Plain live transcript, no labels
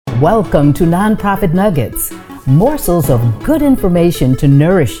Welcome to Nonprofit Nuggets, morsels of good information to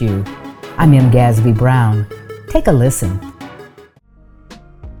nourish you. I'm M. Gasby Brown. Take a listen.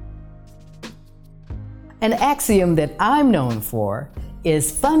 An axiom that I'm known for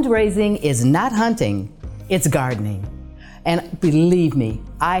is fundraising is not hunting, it's gardening. And believe me,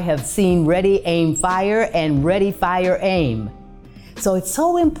 I have seen ready, aim, fire and ready, fire, aim. So it's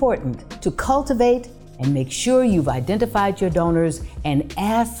so important to cultivate and make sure you've identified your donors and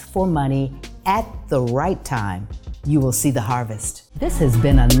ask for money at the right time. You will see the harvest. This has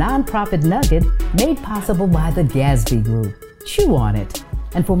been a Nonprofit Nugget made possible by the Gasby Group. Chew on it.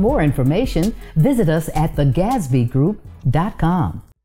 And for more information, visit us at thegasbygroup.com.